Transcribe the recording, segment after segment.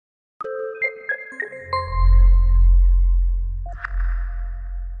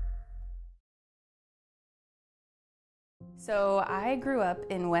So I grew up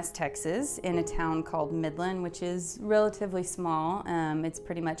in West Texas in a town called Midland, which is relatively small. It's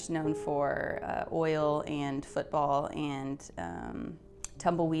pretty much known for oil and football and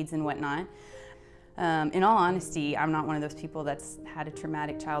tumbleweeds and whatnot. In all honesty, I'm not one of those people that's had a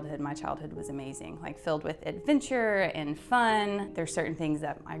traumatic childhood. My childhood was amazing, like filled with adventure and fun. There's certain things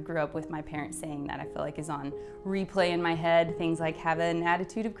that I grew up with my parents saying that I feel like is on replay in my head. Things like have an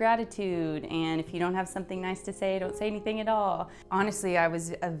attitude of gratitude, and if you don't have something nice to say, don't say anything at all. Honestly, I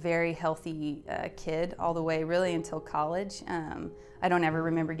was a very healthy kid all the way really until college. I don't ever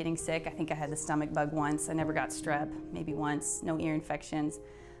remember getting sick. I think I had the stomach bug once. I never got strep, maybe once, no ear infections.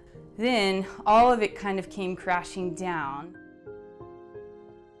 Then all of it kind of came crashing down.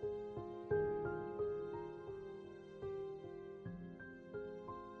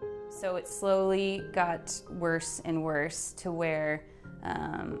 So it slowly got worse and worse to where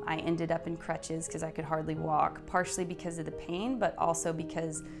I ended up in crutches because I could hardly walk, partially because of the pain, but also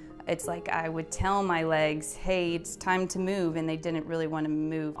because it's like I would tell my legs, hey, it's time to move, and they didn't really want to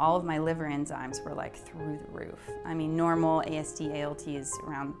move. All of my liver enzymes were like through the roof. I mean, normal AST, ALT is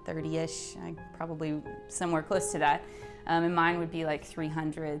around 30-ish, probably somewhere close to that. And mine would be like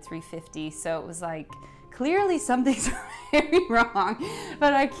 300, 350. So it was like, clearly something's very wrong,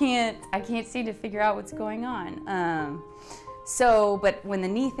 but I can't seem to figure out what's going on. But when the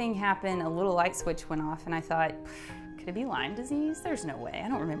knee thing happened, a little light switch went off, and I thought, could it be Lyme disease? There's no way. I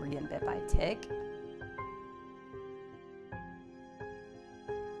don't remember getting bit by a tick.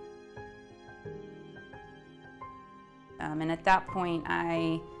 And at that point,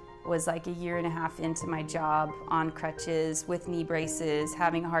 I was like a year and a half into my job on crutches with knee braces,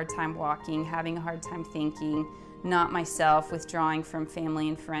 having a hard time walking, having a hard time thinking, not myself, withdrawing from family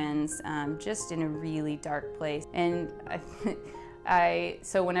and friends, just in a really dark place. And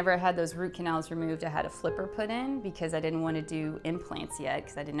so whenever I had those root canals removed, I had a flipper put in because I didn't want to do implants yet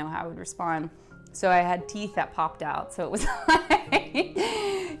because I didn't know how I would respond. So I had teeth that popped out. So it was like,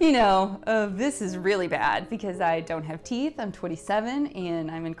 you know, this is really bad because I don't have teeth. I'm 27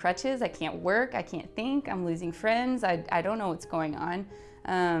 and I'm in crutches. I can't work. I can't think. I'm losing friends. I don't know what's going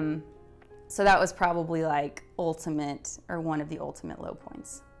on. So that was probably like ultimate, or one of the ultimate low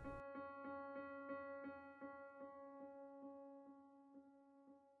points.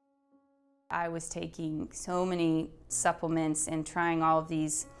 I was taking so many supplements and trying all of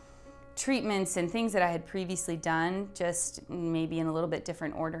these treatments and things that I had previously done, just maybe in a little bit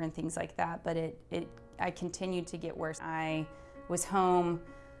different order and things like that, but I continued to get worse. I was home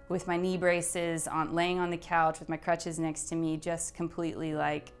with my knee braces, laying on the couch with my crutches next to me, just completely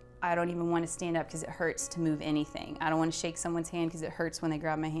like, I don't even want to stand up because it hurts to move anything. I don't want to shake someone's hand because it hurts when they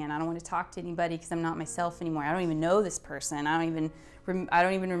grab my hand. I don't want to talk to anybody because I'm not myself anymore. I don't even know this person. I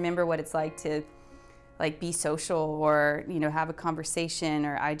don't even remember what it's like to be social or, you know, have a conversation,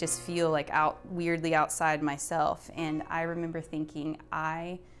 or I just feel like weirdly outside myself. And I remember thinking,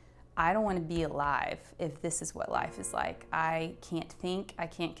 I don't want to be alive if this is what life is like. I can't think, I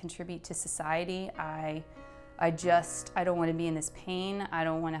can't contribute to society. I don't want to be in this pain. I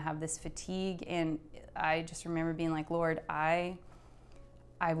don't want to have this fatigue. And I just remember being like, Lord, I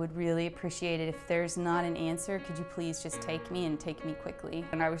would really appreciate it if there's not an answer. Could you please just take me, and take me quickly?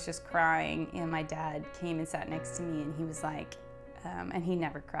 And I was just crying, and my dad came and sat next to me, and he was like, and he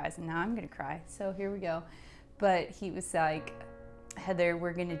never cries, and now I'm gonna cry, so here we go. But he was like, Heather,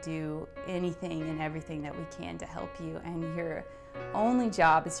 we're gonna do anything and everything that we can to help you, and your only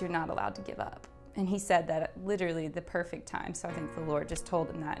job is you're not allowed to give up. And he said that at literally the perfect time. So I think the Lord just told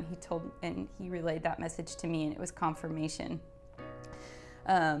him that, and he relayed that message to me, and it was confirmation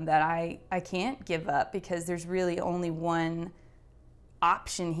that I can't give up, because there's really only one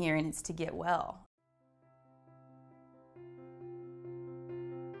option here, and it's to get well.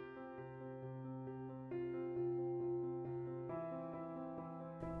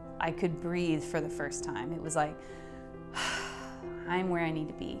 I could breathe for the first time. It was like, I'm where I need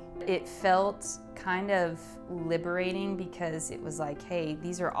to be. It felt kind of liberating, because it was like, hey,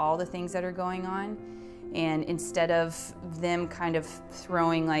 these are all the things that are going on. And instead of them kind of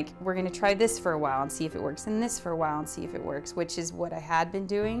throwing like, we're gonna try this for a while and see if it works, and this for a while and see if it works, which is what I had been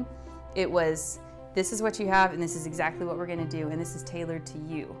doing, it was, this is what you have, and this is exactly what we're gonna do, and this is tailored to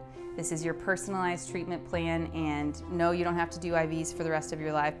you. This is your personalized treatment plan, and no, you don't have to do IVs for the rest of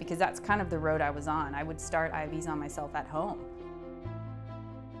your life, because that's kind of the road I was on. I would start IVs on myself at home.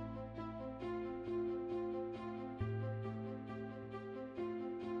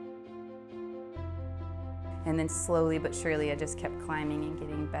 And then slowly but surely I just kept climbing and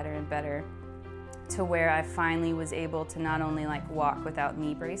getting better and better, to where I finally was able to not only like walk without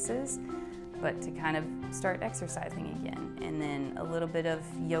knee braces, but to kind of start exercising again. And then a little bit of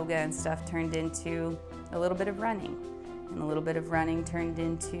yoga and stuff turned into a little bit of running. And a little bit of running turned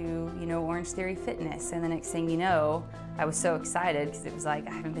into, you know, Orange Theory Fitness. And the next thing you know, I was so excited because it was like,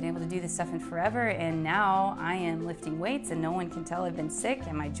 I haven't been able to do this stuff in forever, and now I am lifting weights and no one can tell I've been sick,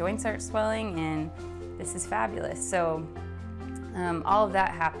 and my joints aren't swelling, and this is fabulous. So all of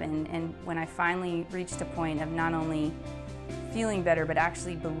that happened, and when I finally reached a point of not only feeling better, but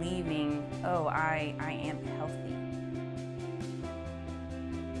actually believing, oh, I am healthy.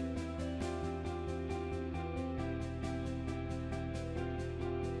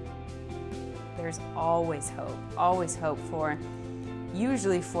 There's always hope for,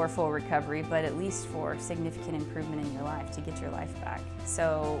 usually for full recovery, but at least for significant improvement in your life, to get your life back.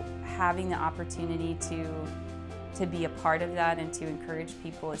 So having the opportunity to be a part of that and to encourage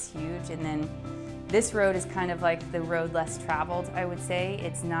people is huge. And then this road is kind of like the road less traveled, I would say.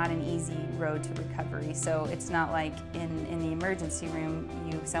 It's not an easy road to recovery. So it's not like in the emergency room,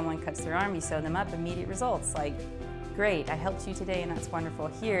 someone cuts their arm, you sew them up, immediate results. Like, great, I helped you today and that's wonderful.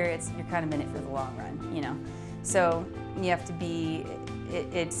 Here, you're kind of in it for the long run, you know. So you have to be,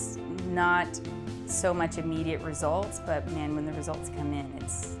 it's not so much immediate results, but man, when the results come in,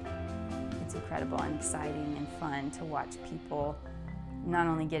 it's incredible and exciting and fun to watch people not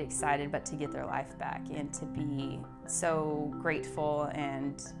only get excited, but to get their life back and to be so grateful.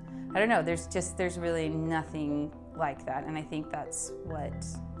 And I don't know, there's really nothing like that. And I think that's what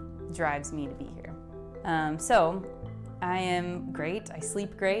drives me to be here. So I am great, I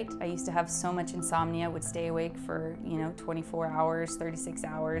sleep great. I used to have so much insomnia, would stay awake for, 24 hours, 36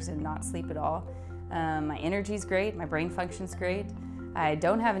 hours and not sleep at all. My energy's great, my brain function's great. I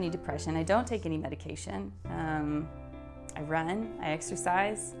don't have any depression, I don't take any medication. I run, I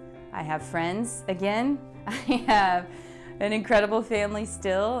exercise, I have friends again. I have an incredible family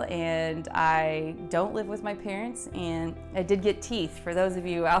still, and I don't live with my parents, and I did get teeth. For those of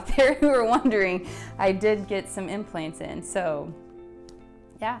you out there who are wondering, I did get some implants in, so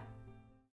yeah.